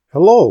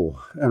Hello,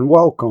 and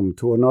welcome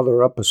to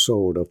another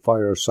episode of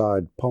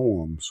Fireside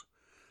Poems.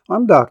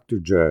 I'm Dr.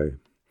 J.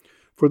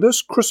 For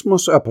this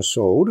Christmas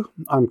episode,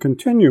 I'm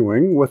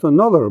continuing with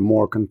another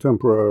more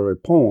contemporary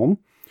poem,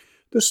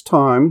 this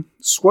time,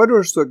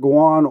 Sweaters That Go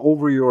On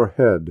Over Your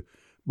Head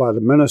by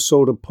the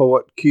Minnesota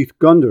poet Keith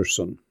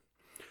Gunderson.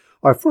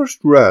 I first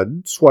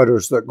read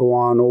Sweaters That Go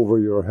On Over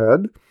Your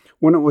Head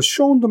when it was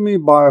shown to me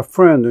by a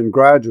friend in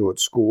graduate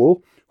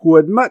school who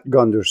had met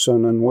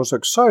Gunderson and was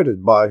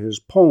excited by his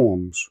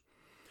poems.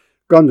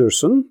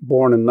 Gunderson,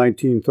 born in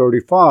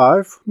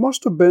 1935,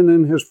 must have been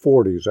in his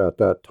 40s at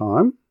that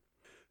time.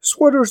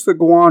 Sweaters That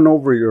Go On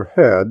Over Your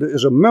Head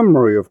is a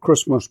memory of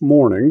Christmas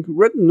morning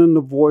written in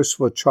the voice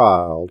of a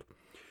child.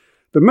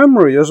 The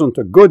memory isn't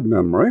a good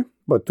memory,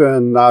 but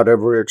then not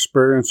every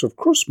experience of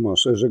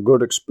Christmas is a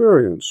good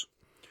experience.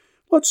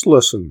 Let's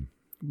listen,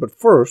 but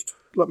first,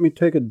 let me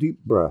take a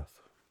deep breath.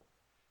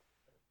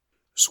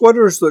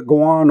 Sweaters That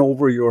Go On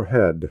Over Your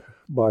Head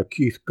by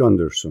Keith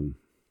Gunderson.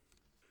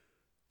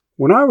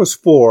 When I was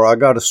 4, I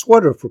got a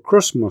sweater for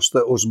Christmas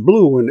that was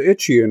blue and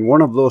itchy and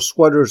one of those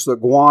sweaters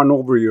that go on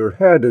over your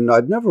head, and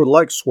I'd never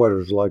liked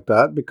sweaters like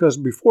that because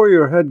before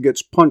your head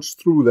gets punched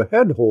through the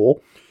head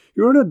hole,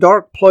 you're in a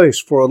dark place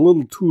for a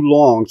little too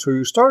long, so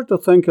you start to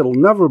think it'll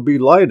never be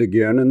light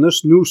again, and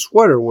this new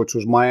sweater, which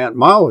was my Aunt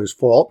Molly's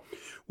fault,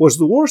 was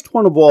the worst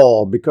one of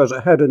all because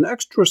it had an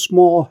extra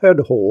small head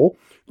hole,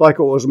 like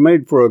it was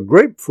made for a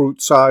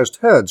grapefruit-sized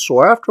head.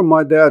 So after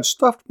my dad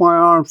stuffed my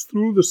arms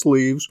through the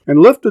sleeves and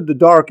lifted the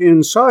dark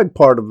inside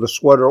part of the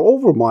sweater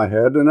over my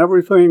head and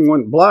everything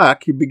went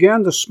black, he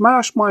began to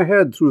smash my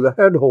head through the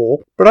head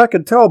hole, but I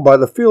could tell by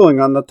the feeling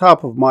on the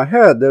top of my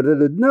head that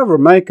it'd never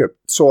make it.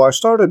 So I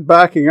started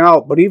backing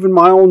out, but even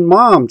my own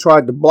mom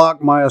tried to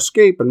block my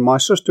escape, and my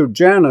sister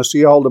Janice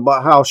yelled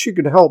about how she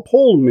could help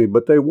hold me,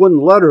 but they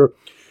wouldn't let her.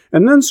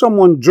 And then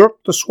someone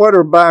jerked the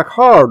sweater back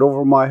hard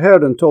over my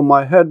head until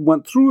my head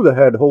went through the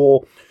head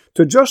hole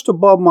to just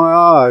above my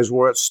eyes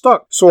where it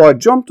stuck. So I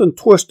jumped and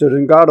twisted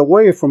and got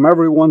away from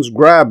everyone's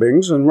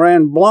grabbings and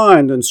ran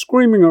blind and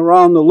screaming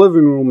around the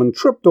living room and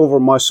tripped over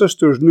my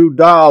sister's new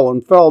doll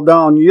and fell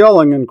down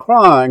yelling and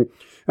crying.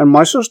 And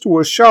my sister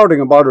was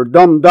shouting about her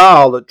dumb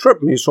doll that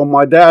tripped me, so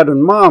my dad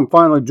and mom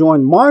finally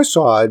joined my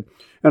side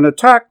and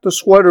attacked the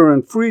sweater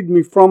and freed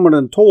me from it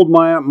and told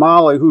my Aunt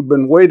Molly, who'd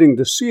been waiting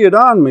to see it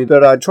on me,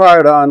 that I'd try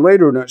it on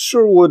later and it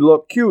sure would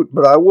look cute,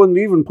 but I wouldn't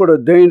even put a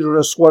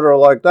dangerous sweater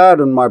like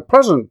that in my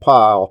present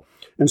pile,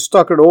 and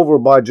stuck it over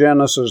by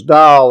Janice's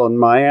doll. And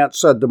my aunt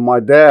said to my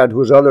dad,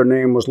 whose other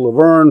name was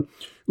Laverne,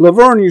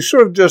 "Laverne, you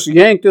should have just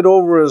yanked it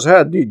over his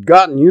head. He'd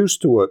gotten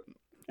used to it."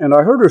 And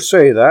I heard her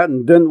say that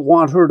and didn't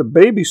want her to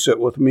babysit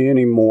with me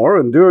anymore,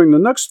 and during the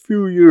next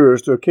few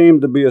years there came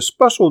to be a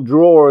special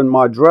drawer in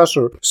my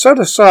dresser set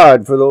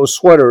aside for those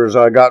sweaters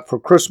I got for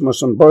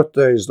Christmas and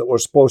birthdays that were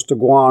supposed to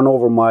go on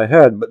over my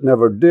head but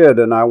never did,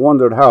 and I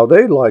wondered how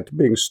they liked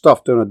being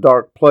stuffed in a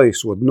dark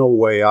place with no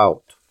way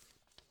out.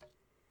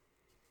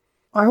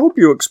 I hope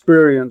you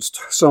experienced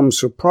some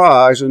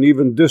surprise and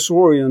even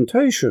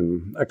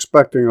disorientation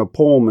expecting a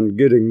poem and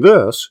getting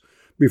this,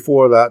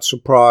 before that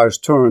surprise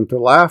turned to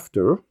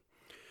laughter.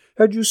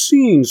 Had you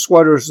seen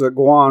Sweaters That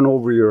Go On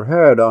Over Your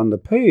Head on the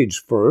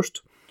page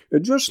first,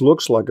 it just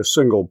looks like a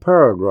single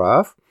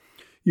paragraph,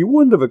 you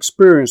wouldn't have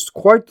experienced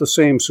quite the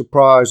same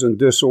surprise and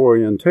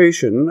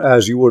disorientation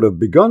as you would have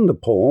begun the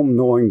poem,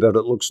 knowing that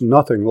it looks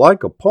nothing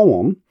like a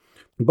poem,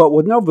 but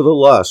would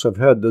nevertheless have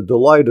had the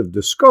delight of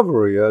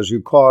discovery as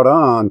you caught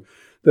on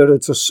that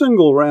it's a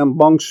single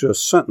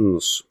rambunctious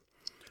sentence.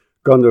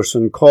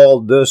 Gunderson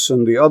called this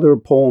and the other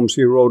poems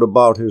he wrote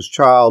about his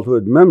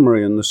childhood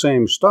memory in the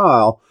same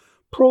style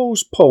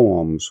prose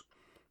poems,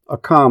 a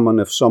common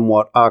if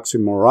somewhat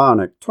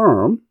oxymoronic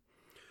term.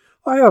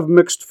 I have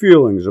mixed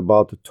feelings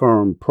about the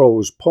term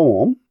prose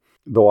poem,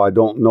 though I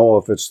don't know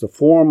if it's the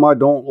form I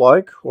don't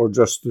like or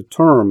just the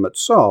term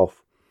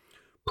itself.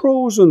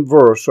 Prose and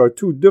verse are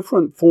two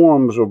different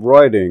forms of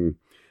writing,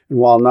 and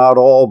while not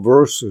all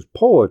verse is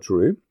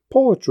poetry,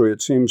 poetry,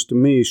 it seems to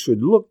me,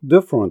 should look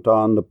different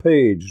on the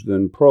page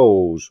than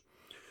prose.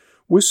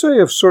 We say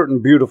of certain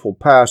beautiful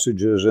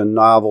passages in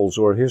novels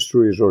or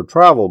histories or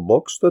travel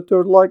books that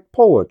they're like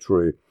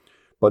poetry,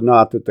 but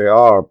not that they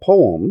are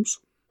poems.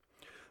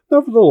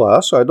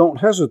 Nevertheless, I don't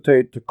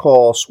hesitate to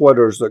call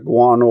Sweaters That Go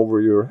On Over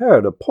Your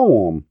Head a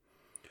poem.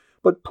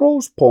 But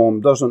prose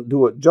poem doesn't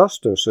do it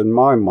justice in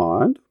my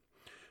mind.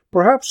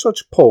 Perhaps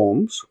such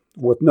poems,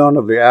 with none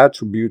of the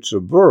attributes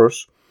of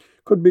verse,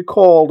 could be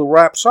called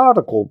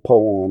rhapsodical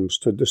poems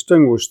to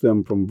distinguish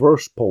them from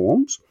verse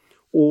poems,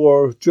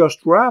 or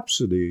just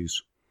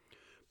rhapsodies.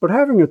 But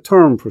having a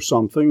term for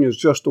something is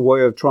just a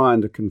way of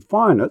trying to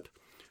confine it,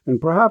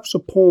 and perhaps a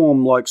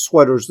poem like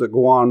Sweaters That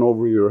Go On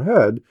Over Your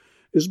Head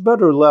is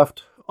better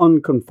left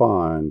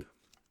unconfined.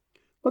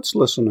 Let's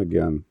listen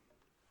again.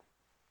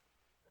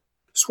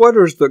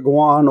 Sweaters That Go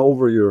On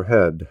Over Your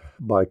Head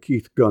by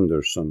Keith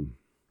Gunderson.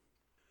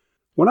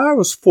 When I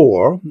was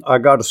 4, I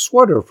got a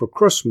sweater for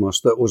Christmas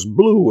that was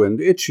blue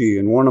and itchy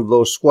and one of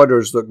those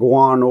sweaters that go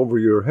on over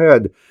your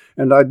head,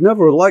 and I'd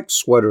never liked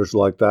sweaters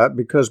like that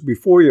because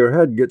before your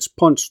head gets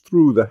punched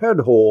through the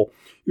head hole,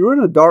 you're in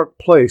a dark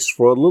place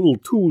for a little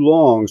too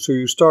long, so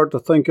you start to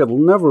think it'll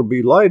never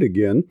be light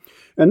again.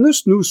 And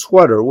this new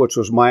sweater, which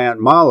was my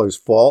Aunt Molly's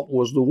fault,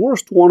 was the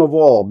worst one of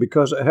all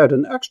because it had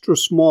an extra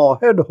small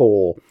head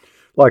hole,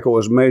 like it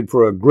was made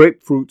for a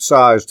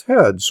grapefruit-sized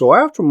head. So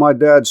after my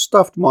dad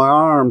stuffed my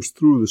arms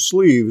through the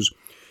sleeves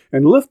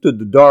and lifted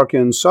the dark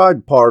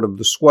inside part of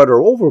the sweater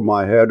over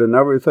my head and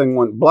everything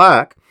went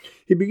black,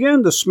 he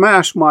began to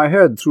smash my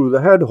head through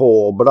the head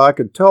hole, but I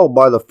could tell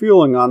by the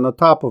feeling on the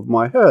top of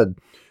my head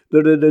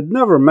that it'd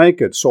never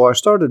make it, so I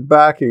started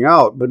backing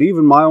out, but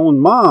even my own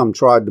mom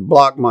tried to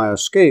block my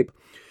escape,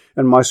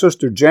 and my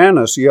sister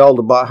Janice yelled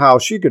about how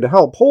she could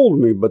help hold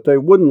me, but they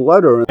wouldn't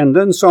let her, and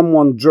then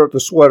someone jerked the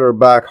sweater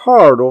back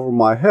hard over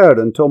my head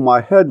until my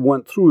head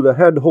went through the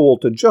head hole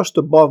to just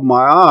above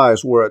my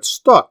eyes where it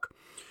stuck.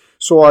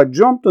 So I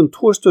jumped and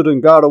twisted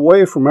and got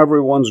away from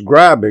everyone's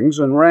grabbings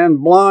and ran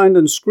blind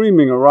and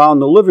screaming around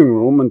the living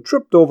room and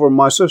tripped over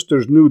my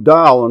sister's new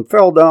doll and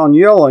fell down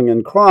yelling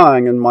and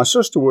crying, and my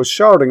sister was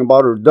shouting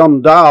about her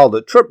dumb doll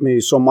that tripped me,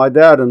 so my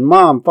dad and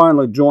mom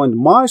finally joined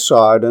my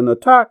side and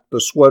attacked the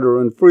sweater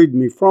and freed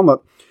me from it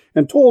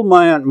and told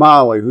my Aunt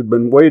Molly, who'd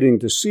been waiting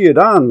to see it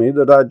on me,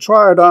 that I'd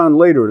try it on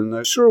later and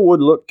it sure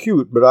would look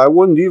cute, but I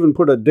wouldn't even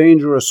put a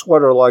dangerous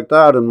sweater like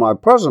that in my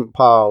present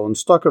pile, and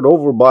stuck it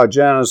over by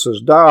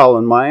Janice's doll,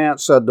 and my aunt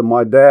said to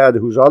my dad,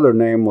 whose other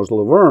name was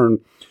Laverne,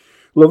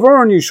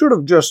 "Laverne, you should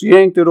have just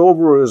yanked it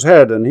over his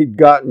head and he'd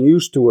gotten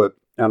used to it."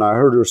 And I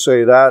heard her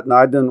say that, and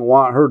I didn't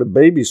want her to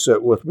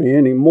babysit with me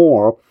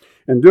anymore.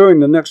 And during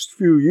the next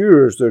few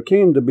years, there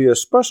came to be a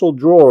special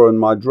drawer in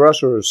my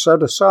dresser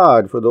set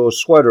aside for those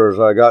sweaters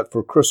I got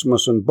for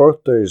Christmas and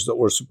birthdays that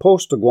were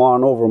supposed to go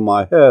on over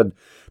my head,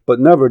 but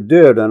never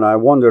did, and I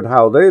wondered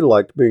how they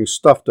liked being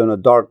stuffed in a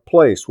dark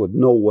place with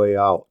no way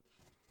out.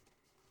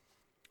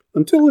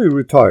 Until he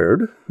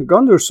retired,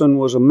 Gunderson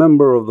was a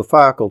member of the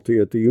faculty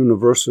at the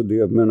University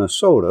of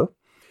Minnesota,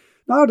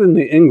 not in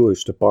the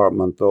English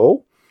department,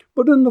 though,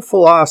 but in the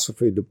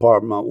philosophy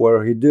department,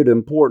 where he did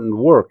important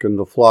work in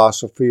the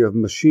philosophy of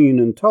machine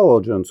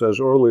intelligence as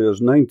early as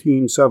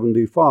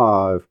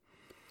 1975.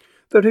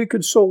 That he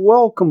could so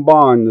well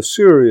combine the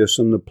serious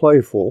and the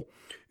playful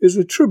is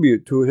a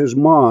tribute to his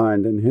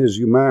mind and his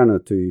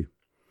humanity.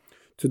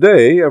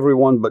 Today,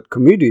 everyone but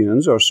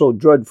comedians are so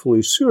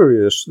dreadfully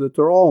serious that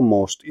they're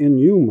almost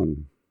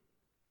inhuman.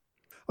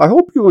 I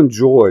hope you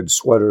enjoyed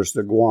Sweaters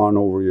That Go On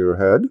Over Your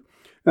Head,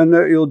 and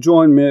that you'll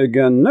join me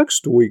again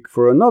next week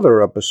for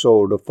another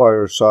episode of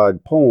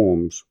Fireside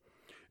Poems.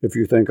 If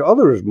you think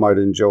others might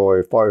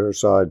enjoy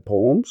Fireside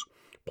Poems,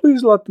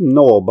 please let them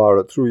know about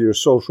it through your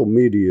social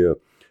media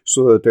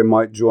so that they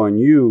might join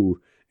you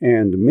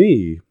and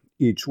me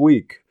each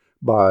week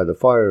by the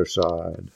fireside.